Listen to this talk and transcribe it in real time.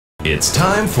It's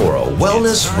time for a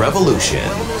Wellness Revolution.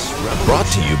 Brought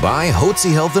to you by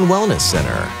Hotze Health and Wellness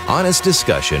Center. Honest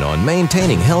discussion on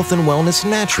maintaining health and wellness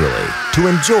naturally to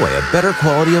enjoy a better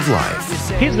quality of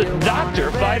life. He's the doctor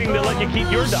fighting to let you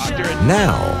keep your doctorate.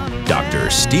 Now,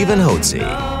 Dr. Stephen Hotze.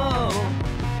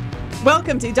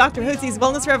 Welcome to Dr. Hotze's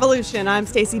Wellness Revolution. I'm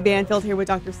Stacey Banfield here with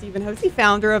Dr. Stephen Hotze,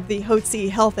 founder of the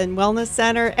Hotze Health and Wellness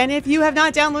Center. And if you have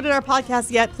not downloaded our podcast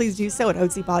yet, please do so at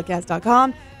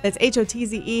hotzepodcast.com. That's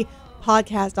HOTZE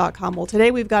podcast.com. Well,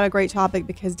 today we've got a great topic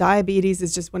because diabetes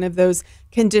is just one of those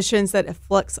conditions that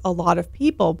afflicts a lot of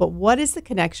people. But what is the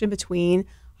connection between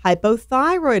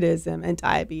hypothyroidism and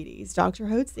diabetes? Dr.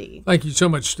 Hotze. Thank you so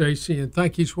much, Stacey, and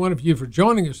thank each one of you for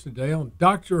joining us today on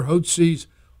Dr. Hotze's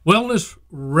Wellness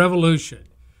Revolution.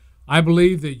 I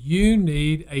believe that you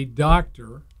need a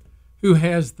doctor who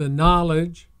has the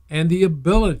knowledge and the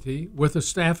ability with a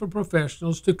staff of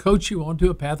professionals to coach you onto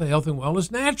a path of health and wellness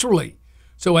naturally.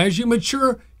 So as you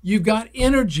mature, you've got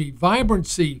energy,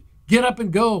 vibrancy, get up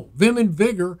and go, vim and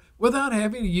vigor without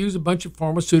having to use a bunch of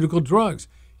pharmaceutical drugs.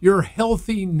 You're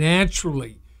healthy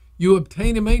naturally. You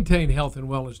obtain and maintain health and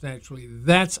wellness naturally.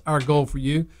 That's our goal for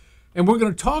you. And we're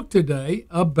going to talk today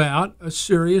about a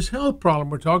serious health problem.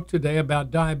 We're talking today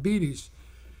about diabetes.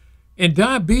 And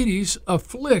diabetes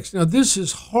afflicts, now this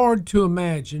is hard to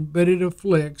imagine, but it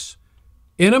afflicts,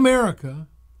 in America,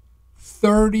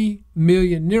 30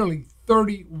 million, nearly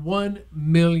 31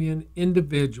 million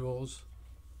individuals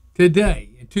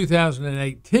today, in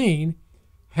 2018,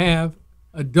 have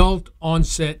adult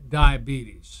onset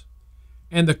diabetes.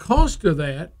 And the cost of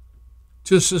that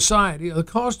to society, the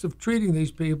cost of treating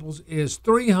these people is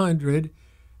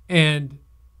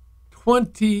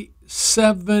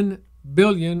 $327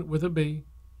 billion with a B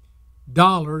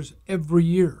dollars every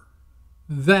year.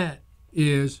 That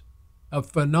is a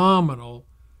phenomenal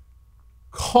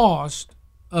cost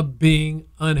of being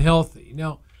unhealthy.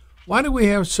 Now, why do we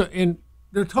have so? And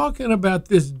they're talking about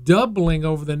this doubling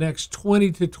over the next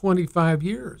 20 to 25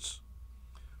 years.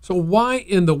 So why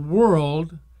in the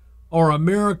world are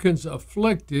Americans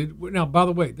afflicted? Now, by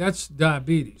the way, that's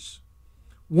diabetes.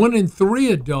 1 in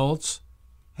 3 adults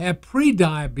have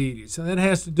pre-diabetes, and that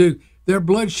has to do, their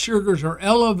blood sugars are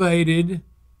elevated,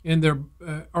 and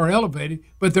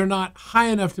but they're not high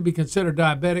enough to be considered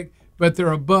diabetic, but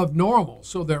they're above normal,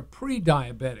 so they're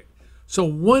pre-diabetic. So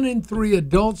 1 in 3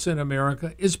 adults in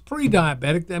America is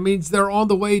pre-diabetic. That means they're on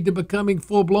the way to becoming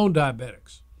full-blown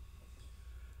diabetics.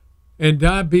 And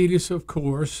diabetes, of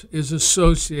course, is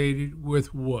associated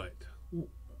with what?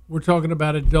 We're talking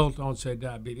about adult onset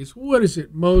diabetes. What is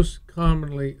it most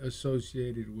commonly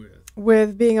associated with?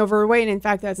 With being overweight. In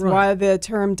fact, that's Right. why the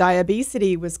term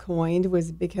diabesity was coined,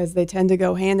 was because they tend to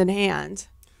go hand in hand.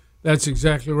 That's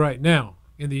exactly right. Now,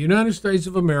 in the United States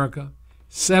of America,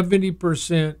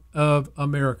 70% of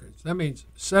Americans, that means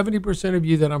 70% of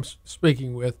you that I'm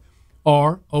speaking with,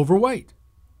 are overweight.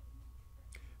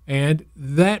 And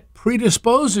that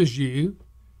predisposes you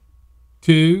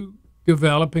to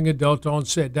developing adult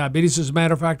onset diabetes. As a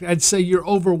matter of fact, I'd say you're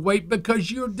overweight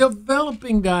because you're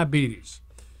developing diabetes.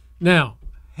 Now,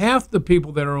 half the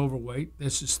people that are overweight,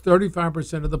 this is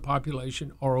 35% of the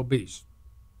population, are obese.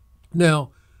 Now,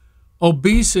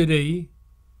 obesity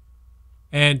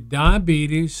and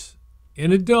diabetes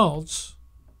in adults,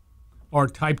 or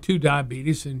type 2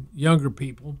 diabetes in younger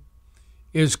people,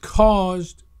 is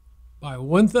caused by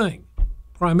one thing,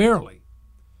 primarily.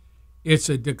 It's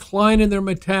a decline in their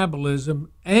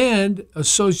metabolism and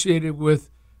associated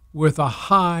with a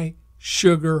high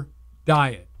sugar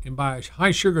diet. And by a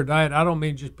high sugar diet, I don't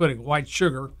mean just putting white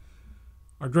sugar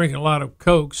or drinking a lot of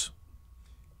Cokes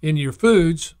in your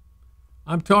foods.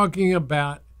 I'm talking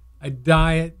about a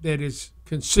diet that is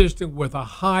consistent with a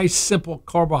high simple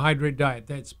carbohydrate diet.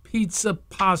 That's pizza,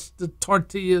 pasta,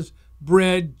 tortillas,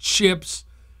 bread, chips,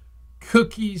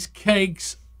 cookies,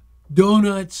 cakes,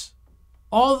 donuts,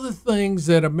 all the things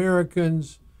that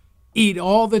Americans eat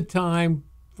all the time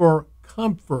for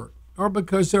comfort or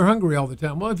because they're hungry all the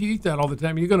time. Well, if you eat that all the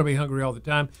time, you're going to be hungry all the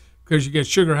time because you get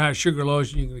sugar high, sugar low,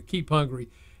 and you're going to keep hungry.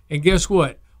 And guess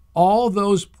what? All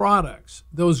those products,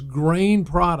 those grain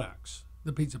products,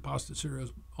 the pizza, pasta,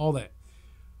 cereals, all that,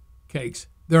 cakes,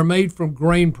 they're made from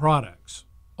grain products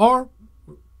or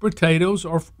potatoes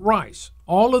or rice.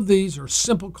 All of these are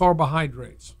simple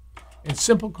carbohydrates. And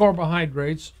simple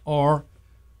carbohydrates are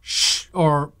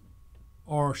sugar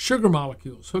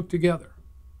molecules hooked together.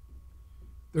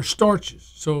 They're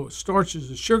starches. So starch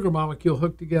is a sugar molecule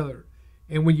hooked together.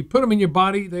 And when you put them in your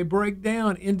body, they break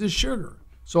down into sugar.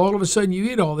 So all of a sudden you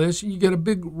eat all this and you get a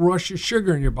big rush of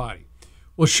sugar in your body.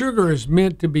 Well, sugar is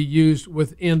meant to be used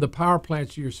within the power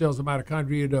plants of your cells, the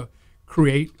mitochondria, to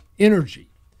create energy.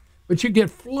 but you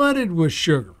get flooded with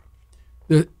sugar.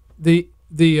 The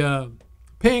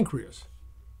pancreas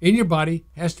in your body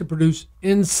has to produce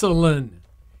insulin.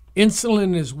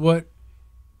 Insulin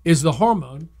is the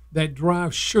hormone that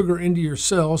drives sugar into your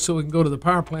cells so it can go to the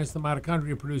power plants, the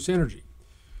mitochondria, and produce energy.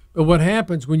 But what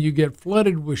happens when you get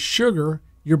flooded with sugar,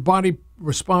 your body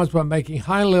responds by making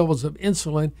high levels of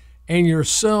insulin, and your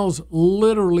cells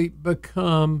literally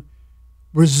become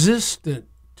resistant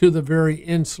to the very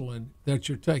insulin that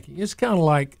you're taking. It's kind of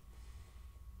like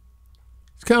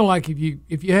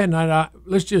if you had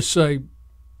let's just say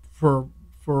for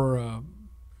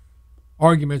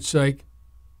argument's sake,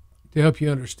 to help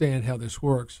you understand how this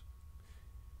works.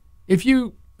 If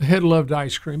you had loved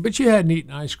ice cream, but you hadn't eaten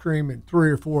ice cream in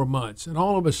 3 or 4 months, and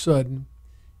all of a sudden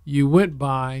you went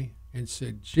by and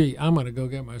said, "Gee, I'm going to go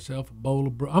get myself a bowl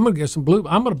of. I'm going to get some blue.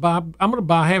 I'm going to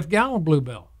buy a half-gallon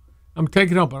Bluebell. I'm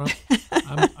taking it home, but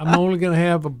I'm only going to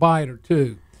have a bite or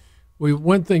two."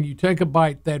 One thing, you take a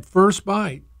bite. That first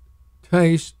bite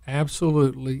tastes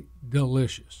absolutely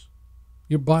delicious.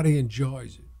 Your body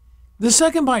enjoys it. The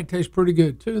second bite tastes pretty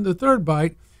good too, and the third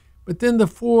bite, but then the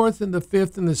fourth and the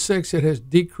fifth and the sixth, it has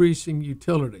decreasing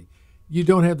utility. You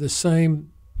don't have the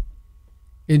same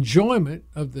enjoyment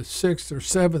of the sixth or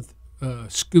seventh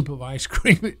scoop of ice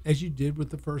cream as you did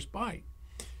with the first bite.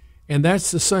 And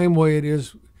that's the same way it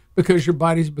is because your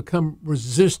body's become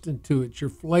resistant to it.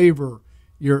 Your flavor,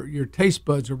 your taste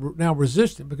buds are now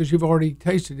resistant because you've already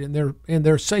tasted it and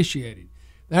they're satiated.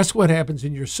 That's what happens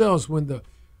in your cells when the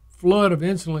flood of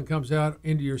insulin comes out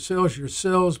into your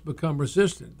cells become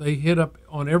resistant. They hit up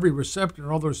on every receptor,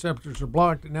 and all the receptors are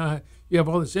blocked, and now you have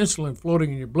all this insulin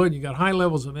floating in your blood. You got high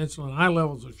levels of insulin, high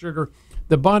levels of sugar.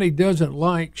 The body doesn't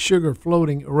like sugar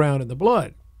floating around in the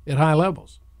blood at high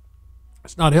levels.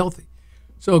 It's not healthy.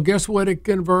 So guess what it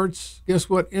converts?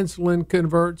 Guess what insulin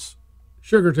converts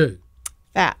sugar to?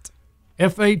 Fat.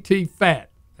 F-A-T, fat.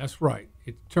 That's right.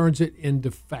 It turns it into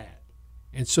fat.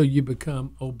 And so you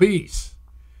become obese.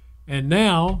 And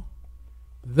now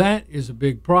that is a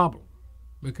big problem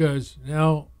because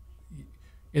now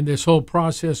in this whole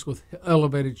process with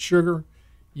elevated sugar,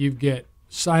 you get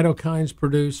cytokines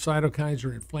produced. Cytokines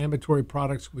are inflammatory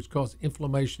products which cause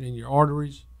inflammation in your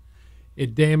arteries.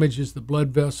 It damages the blood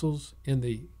vessels in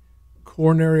the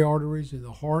coronary arteries, in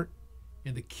the heart,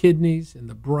 in the kidneys, in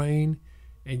the brain,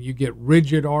 and you get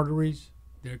rigid arteries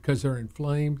because they're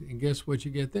inflamed. And guess what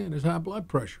you get then? Is high blood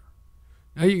pressure.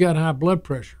 Now you got high blood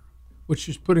pressure, which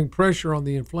is putting pressure on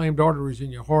the inflamed arteries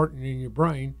in your heart and in your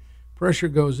brain. Pressure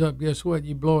goes up. Guess what?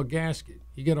 You blow a gasket.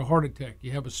 You get a heart attack.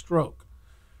 You have a stroke.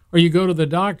 Or you go to the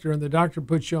doctor, and the doctor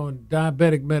puts you on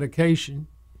diabetic medication,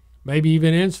 maybe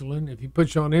even insulin. If he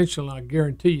puts you on insulin, I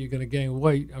guarantee you're going to gain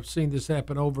weight. I've seen this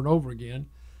happen over and over again.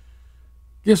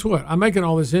 Guess what? I'm making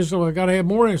all this insulin. I got to have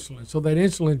more insulin. So that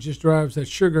insulin just drives that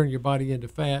sugar in your body into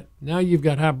fat. Now you've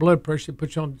got high blood pressure. They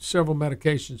put you on several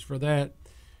medications for that.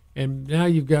 And now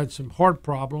you've got some heart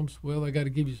problems. Well, they got to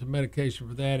give you some medication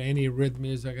for that.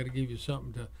 Antiarrhythmias, I got to give you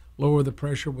something to lower the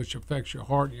pressure, which affects your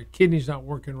heart. Your kidneys not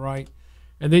working right.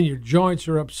 And then your joints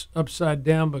are upside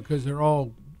down because they're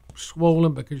all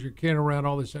swollen because you're carrying around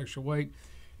all this extra weight.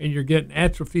 And you're getting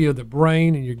atrophy of the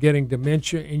brain, and you're getting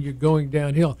dementia, and you're going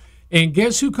downhill. And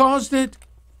guess who caused it?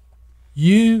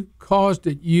 You caused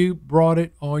it. You brought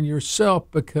it on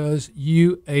yourself because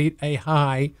you ate a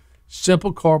high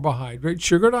simple carbohydrate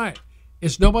sugar diet.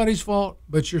 It's nobody's fault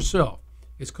but yourself.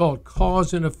 It's called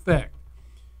cause and effect.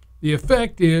 The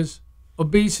effect is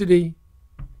obesity,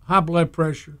 high blood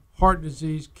pressure, heart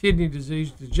disease, kidney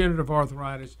disease, degenerative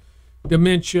arthritis,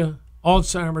 dementia,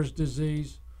 Alzheimer's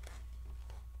disease,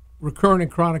 recurrent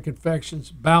and chronic infections,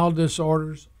 bowel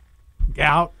disorders,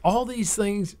 gout. All these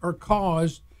things are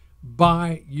caused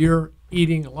by your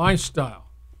eating lifestyle.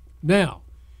 Now,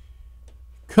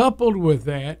 coupled with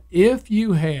that, if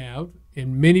you have,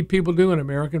 and many people do in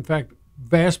America, in fact,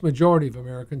 vast majority of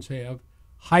Americans have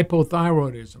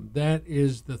hypothyroidism. That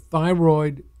is the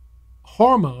thyroid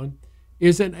hormone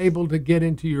isn't able to get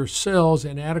into your cells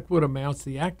in adequate amounts,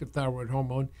 the active thyroid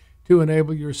hormone, to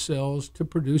enable your cells to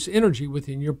produce energy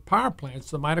within your power plants,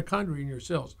 the mitochondria in your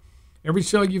cells. Every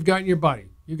cell you've got in your body,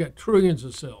 you've got trillions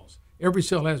of cells. Every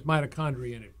cell has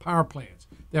mitochondria in it, power plants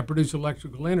that produce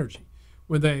electrical energy.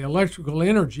 When the electrical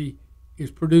energy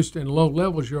is produced in low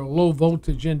levels, you're a low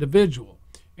voltage individual.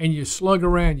 And you slug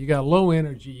around, you got low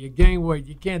energy, you gain weight,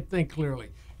 you can't think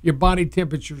clearly, your body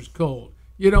temperature is cold,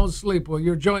 you don't sleep well,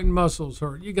 your joint and muscles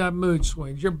hurt, you got mood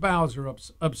swings, your bowels are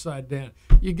upside down,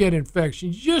 you get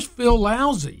infections, you just feel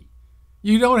lousy.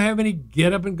 You don't have any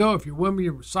get up and go. If you're women,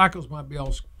 your cycles might be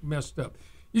all messed up.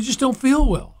 You just don't feel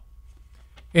well.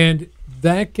 And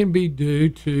that can be due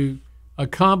to a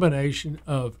combination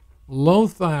of low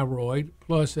thyroid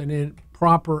plus an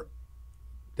improper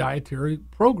dietary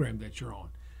program that you're on.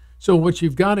 So what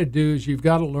you've got to do is you've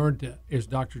got to learn to, as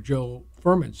Dr. Joe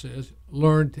Furman says,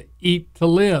 learn to eat to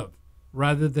live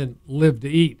rather than live to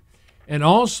eat. And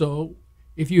also,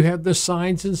 if you have the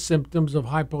signs and symptoms of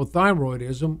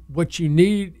hypothyroidism, what you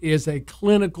need is a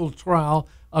clinical trial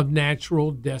of natural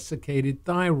desiccated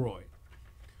thyroid.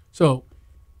 So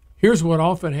here's what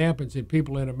often happens in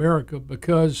people in America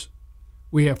because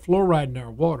we have fluoride in our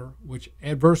water, which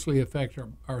adversely affects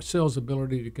our cells'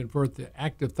 ability to convert the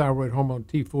active thyroid hormone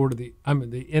T4 to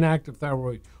the inactive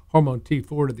thyroid hormone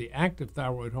T4 to the active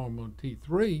thyroid hormone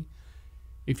T3.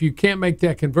 If you can't make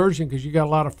that conversion because you got a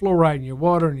lot of fluoride in your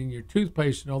water and in your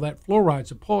toothpaste and all that,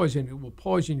 fluoride's a poison. It will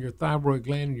poison your thyroid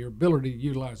gland and your ability to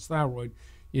utilize thyroid.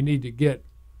 You need to get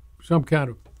some kind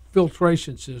of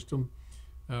filtration system,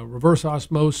 reverse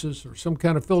osmosis, or some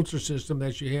kind of filter system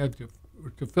that you have to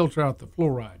filter out the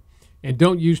fluoride. And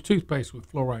don't use toothpaste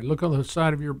with fluoride. Look on the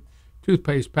side of your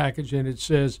toothpaste package and it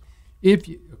says, if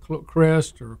you,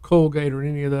 Crest or Colgate or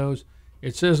any of those,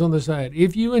 it says on the side,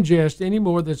 if you ingest any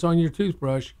more that's on your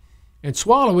toothbrush and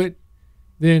swallow it,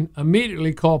 then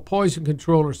immediately call poison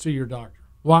control or see your doctor.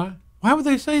 Why? Why would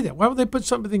they say that? Why would they put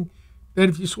something that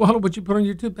if you swallow what you put on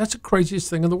your tooth, that's the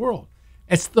craziest thing in the world.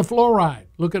 It's the fluoride.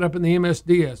 Look it up in the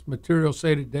MSDS, Material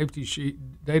Safety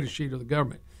Data Sheet of the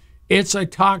government. It's a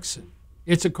toxin.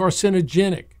 It's a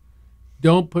carcinogenic.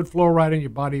 Don't put fluoride in your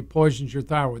body. It poisons your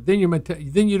thyroid. Then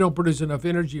you don't produce enough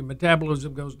energy. Your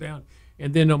metabolism goes down.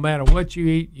 And then no matter what you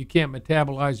eat, you can't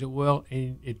metabolize it well,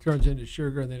 and it turns into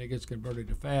sugar, and then it gets converted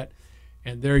to fat.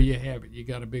 And there you have it. You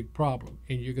got a big problem,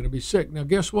 and you're going to be sick. Now,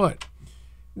 guess what?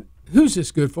 Who's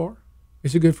this good for?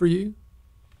 Is it good for you?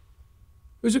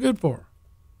 Who's it good for?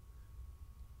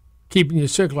 Keeping you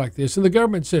sick like this. And the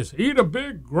government says, eat a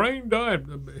big grain diet.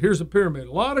 Here's a pyramid.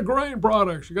 A lot of grain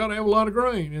products. You got to have a lot of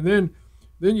grain. And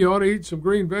then you ought to eat some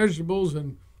green vegetables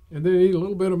and then eat a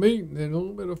little bit of meat and then a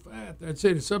little bit of fat. That's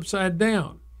it. It's upside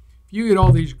down. If you eat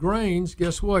all these grains,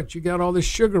 guess what? You got all this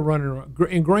sugar running around.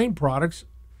 In grain products,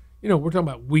 you know, we're talking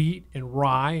about wheat and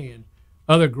rye and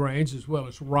other grains as well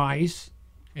as rice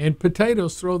and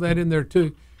potatoes. Throw that in there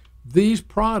too. These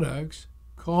products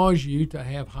cause you to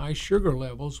have high sugar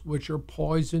levels, which are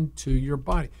poison to your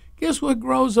body. Guess what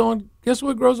grows on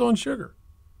sugar?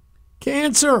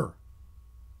 Cancer.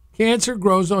 Cancer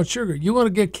grows on sugar. You want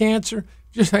to get cancer?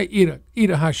 Just eat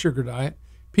a high sugar diet.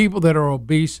 People that are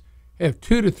obese have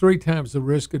 2 to 3 times the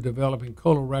risk of developing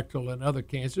colorectal and other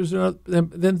cancers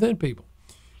than thin people.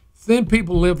 Thin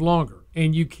people live longer,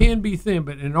 and you can be thin,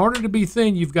 but in order to be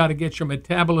thin, you've got to get your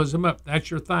metabolism up. That's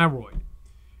your thyroid.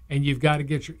 And you've got to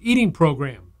get your eating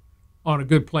program on a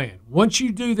good plan. Once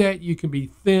you do that, you can be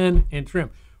thin and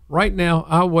trim. Right now,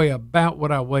 I weigh about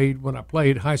what I weighed when I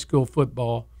played high school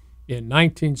football in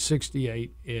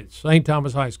 1968 at St.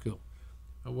 Thomas High School.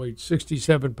 I weighed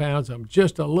 67 pounds. I'm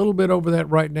just a little bit over that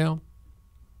right now.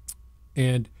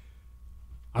 And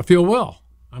I feel well.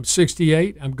 I'm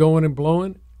 68. I'm going and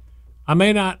blowing. I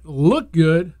may not look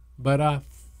good, but I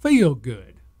feel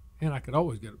good. And I could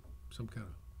always get some kind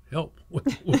of help with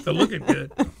the looking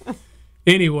good.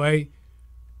 Anyway,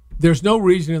 there's no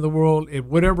reason in the world, at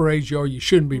whatever age you are, you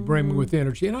shouldn't be brimming with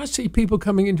energy. And I see people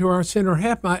coming into our center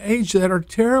half my age that are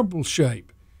terrible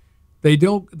shape. They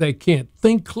can't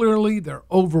think clearly. They're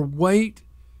overweight.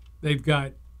 They've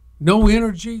got no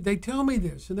energy. They tell me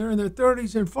this, and they're in their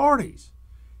 30s and 40s.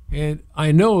 And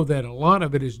I know that a lot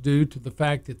of it is due to the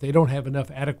fact that they don't have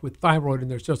enough adequate thyroid in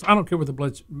their cells. I don't care what the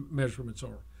blood measurements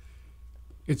are.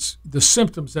 It's the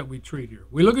symptoms that we treat here.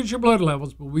 We look at your blood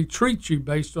levels, but we treat you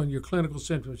based on your clinical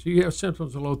symptoms. If you have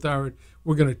symptoms of low thyroid,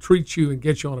 we're going to treat you and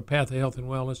get you on a path of health and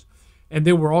wellness. And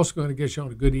then we're also going to get you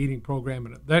on a good eating program.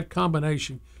 And that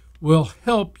combination will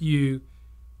help you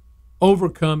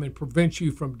overcome and prevent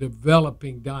you from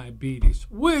developing diabetes,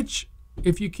 which,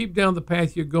 if you keep down the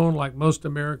path you're going like most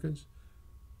Americans,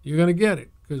 you're going to get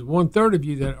it. Because 1/3 of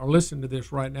you that are listening to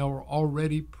this right now are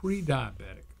already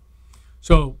pre-diabetic.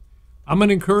 So I'm going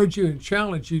to encourage you and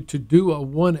challenge you to do a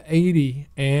 180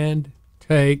 and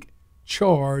take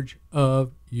charge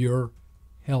of your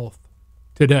health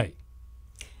today.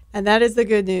 And that is the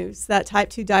good news, that type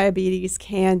 2 diabetes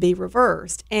can be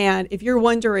reversed. And if you're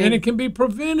wondering... And it can be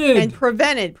prevented. And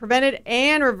prevented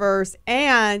and reversed.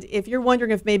 And if you're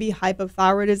wondering if maybe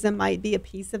hypothyroidism might be a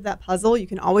piece of that puzzle, you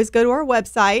can always go to our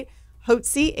website,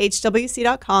 Hotze,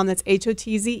 HWC.com. That's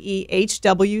Hotze,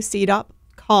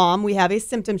 HWC.com. We have a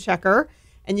symptom checker,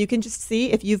 and you can just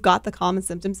see if you've got the common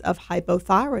symptoms of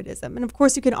hypothyroidism. And, of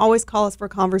course, you can always call us for a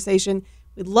conversation.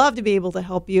 We We'd love to be able to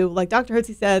help you. Like Dr.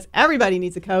 Hotze says, everybody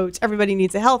needs a coach. Everybody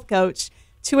needs a health coach.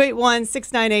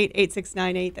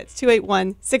 281-698-8698. That's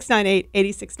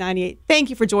 281-698-8698.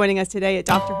 Thank you for joining us today at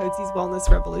Dr. Hotze's Wellness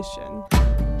Revolution.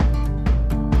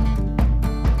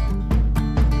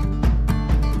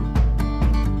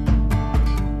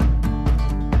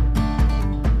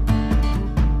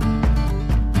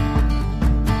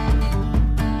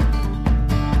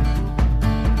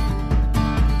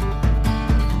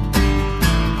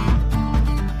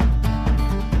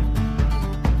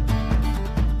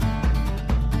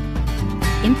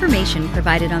 Information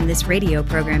provided on this radio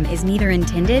program is neither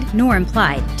intended nor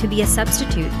implied to be a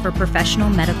substitute for professional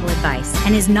medical advice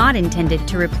and is not intended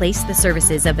to replace the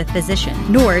services of a physician,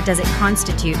 nor does it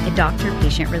constitute a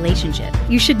doctor-patient relationship.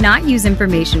 You should not use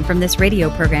information from this radio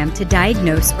program to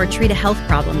diagnose or treat a health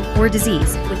problem or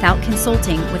disease without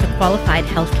consulting with a qualified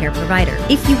healthcare provider.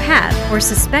 If you have or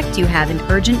suspect you have an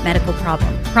urgent medical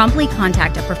problem, promptly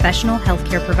contact a professional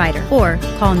healthcare provider or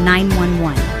call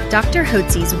 911. Dr.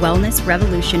 Hotze's Wellness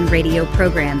Revolution radio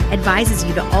program advises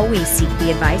you to always seek the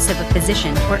advice of a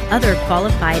physician or other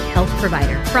qualified health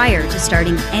provider prior to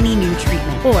starting any new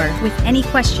treatment or with any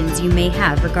questions you may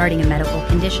have regarding a medical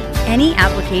condition. Any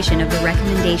application of the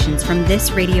recommendations from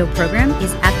this radio program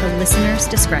is at the listener's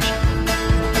discretion.